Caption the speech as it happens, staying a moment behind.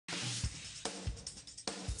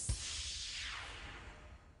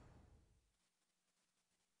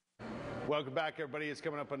Welcome back, everybody. It's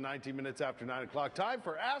coming up on 19 minutes after 9 o'clock. Time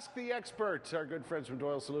for Ask the Expert. Our good friends from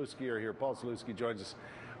Doyle, Salewski are here. Paul Salewski joins us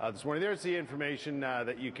this morning. There's the information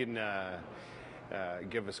that you can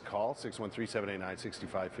give us a call.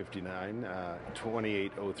 613-789-6559.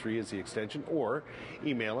 2803 is the extension. Or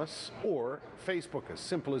email us or Facebook us.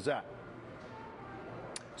 Simple as that.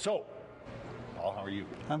 So, Paul, how are you?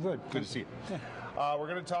 I'm good. Good to see you. Yeah. We're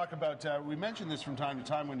going to talk about, we mentioned this from time to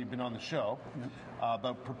time when you've been on the show,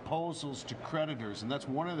 about proposals to creditors, and that's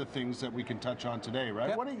one of the things that we can touch on today, right?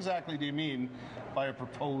 Yep. What exactly do you mean by a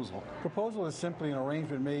proposal? Proposal is simply an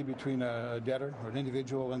arrangement made between a debtor or an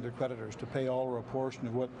individual and their creditors to pay all or a portion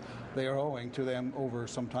of what they are owing to them over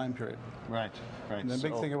some time period. Right. And the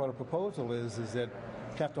big thing about a proposal is that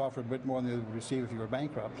you have to offer a bit more than you would receive if you were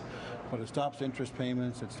bankrupt. But it stops interest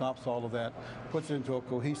payments, it stops all of that, puts it into a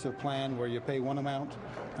cohesive plan where you pay one amount,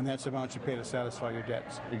 and that's the amount you pay to satisfy your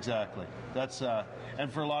debts. Exactly. That's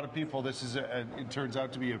and for a lot of people, this is it turns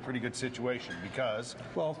out to be a pretty good situation because.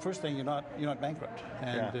 Well, first thing, you're not bankrupt,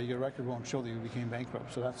 and your record won't show that you became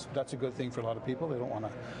bankrupt. So that's a good thing for a lot of people. They don't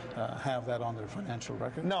want to have that on their financial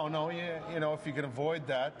record. No, you know, if you can avoid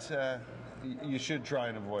that, you should try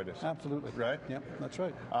and avoid it. Absolutely. Right. Yep, that's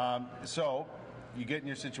right. So. You get in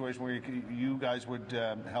your situation where you guys would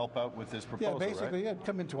help out with this proposal, right? Yeah, basically, right?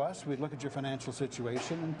 Come into us. We'd look at your financial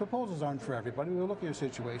situation, and proposals aren't for everybody. We'll look at your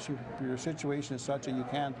situation. If your situation is such that you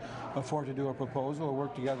can't afford to do a proposal or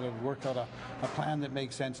work together to work out a plan that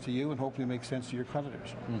makes sense to you and hopefully makes sense to your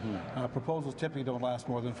creditors. Mm-hmm. Proposals typically don't last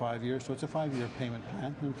more than 5 years, so it's a 5-year payment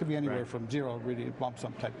plan. And it could be anywhere from zero, really lump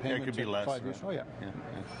sum type payment. Yeah, it could be less. 5 years. Right? Oh, yeah.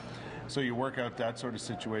 So you work out that sort of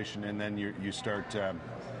situation, and then you start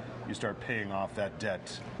paying off that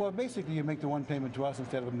debt. Well, basically, you make the one payment to us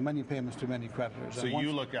instead of many payments to many creditors. So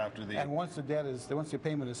you look after the. And once the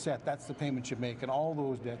payment is set, that's the payment you make, and all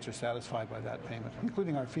those debts are satisfied by that payment,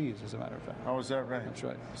 including our fees, as a matter of fact. Oh, is that right? That's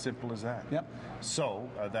right. Simple as that. Yep. So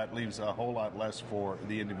that leaves a whole lot less for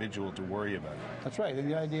the individual to worry about. That's right.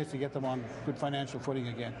 And the idea is to get them on good financial footing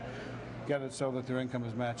again. Get it so that their income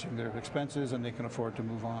is matching their expenses and they can afford to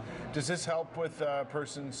move on. Does this help with a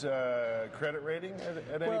person's credit rating at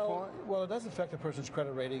any point? Well, it does affect a person's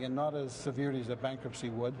credit rating, and not as severely as a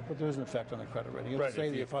bankruptcy would, but there is an effect on the credit rating. It'll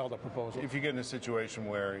say that you filed a proposal. If you get in a situation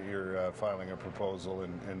where you're filing a proposal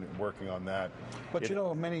and working on that. But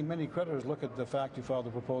many creditors look at the fact you filed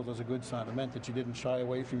a proposal as a good sign. It meant that you didn't shy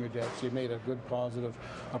away from your debts. You made a good positive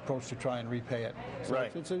approach to try and repay it. So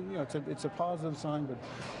right. It's a positive sign, but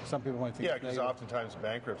some people might think. Yeah, because oftentimes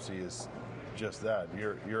bankruptcy is just that.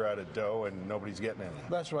 You're out of dough and nobody's getting any.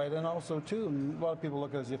 That's right, and also too, a lot of people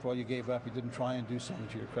look at it as if, well, you gave up, you didn't try and do something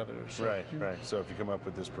to your creditors. So, right. So if you come up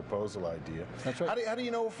with this proposal idea, that's right. How do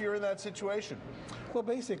you know if you're in that situation? Well,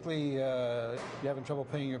 basically, you're having trouble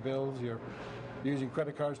paying your bills. You're using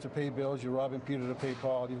credit cards to pay bills. You're robbing Peter to pay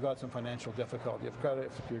Paul. You've got some financial difficulty. If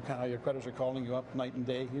your creditors are calling you up night and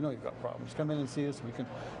day, you know you've got problems. Come in and see us. We can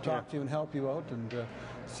talk to you and help you out and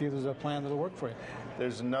see if there's a plan that'll work for you.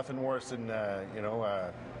 There's nothing worse than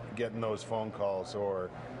getting those phone calls, or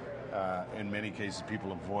in many cases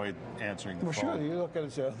people avoid answering the phone. Well, sure. You look at it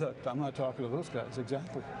and say, look, I'm not talking to those guys.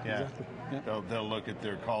 Exactly. Yeah. Exactly. Yeah. They'll look at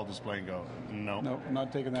their call display and go, no,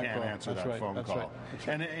 not taking that can't call. Answer That's that right. phone That's call. Right. That's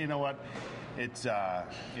right. And you know what? It's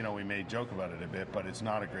we may joke about it a bit, but it's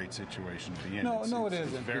not a great situation to be in. No, it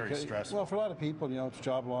isn't. It's very stressful. Well, for a lot of people, it's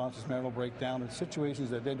job loss, it's marital breakdown, it's situations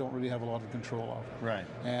that they don't really have a lot of control of. Right.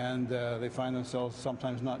 And they find themselves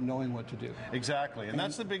sometimes not knowing what to do. Exactly, and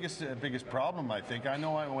that's the biggest problem, I think. I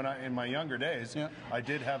know in my younger days, I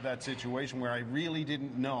did have that situation where I really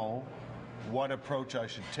didn't know what approach I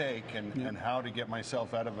should take and how to get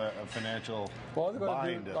myself out of a financial bind. All you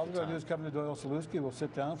got to do is come to Doyle Salewski. We'll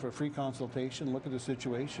sit down for a free consultation, look at the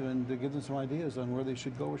situation, and give them some ideas on where they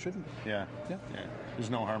should go or shouldn't. Yeah. There's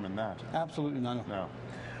no harm in that. Absolutely none. No.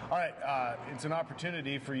 All right, it's an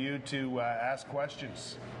opportunity for you to ask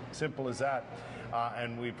questions. Simple as that.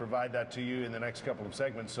 And we provide that to you in the next couple of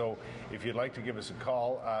segments. So if you'd like to give us a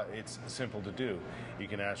call, it's simple to do. You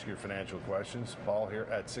can ask your financial questions. Paul here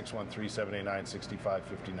at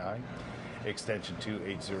 613-789-6559, extension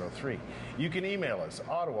 2803. You can email us,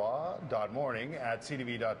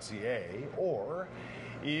 ottawa.morning@ctv.ca, or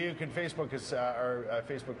you can Facebook us. Our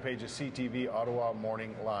Facebook page is CTV Ottawa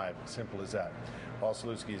Morning Live. Simple as that. Paul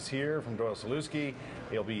Salewski is here from Doyle Salewski.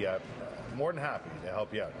 He'll be more than happy to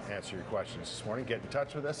help you out, answer your questions this morning. Get in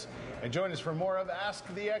touch with us and join us for more of Ask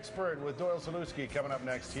the Expert with Doyle Salewski coming up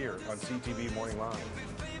next here on CTV Morning Live.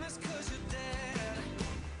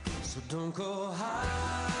 So don't go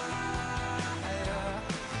high.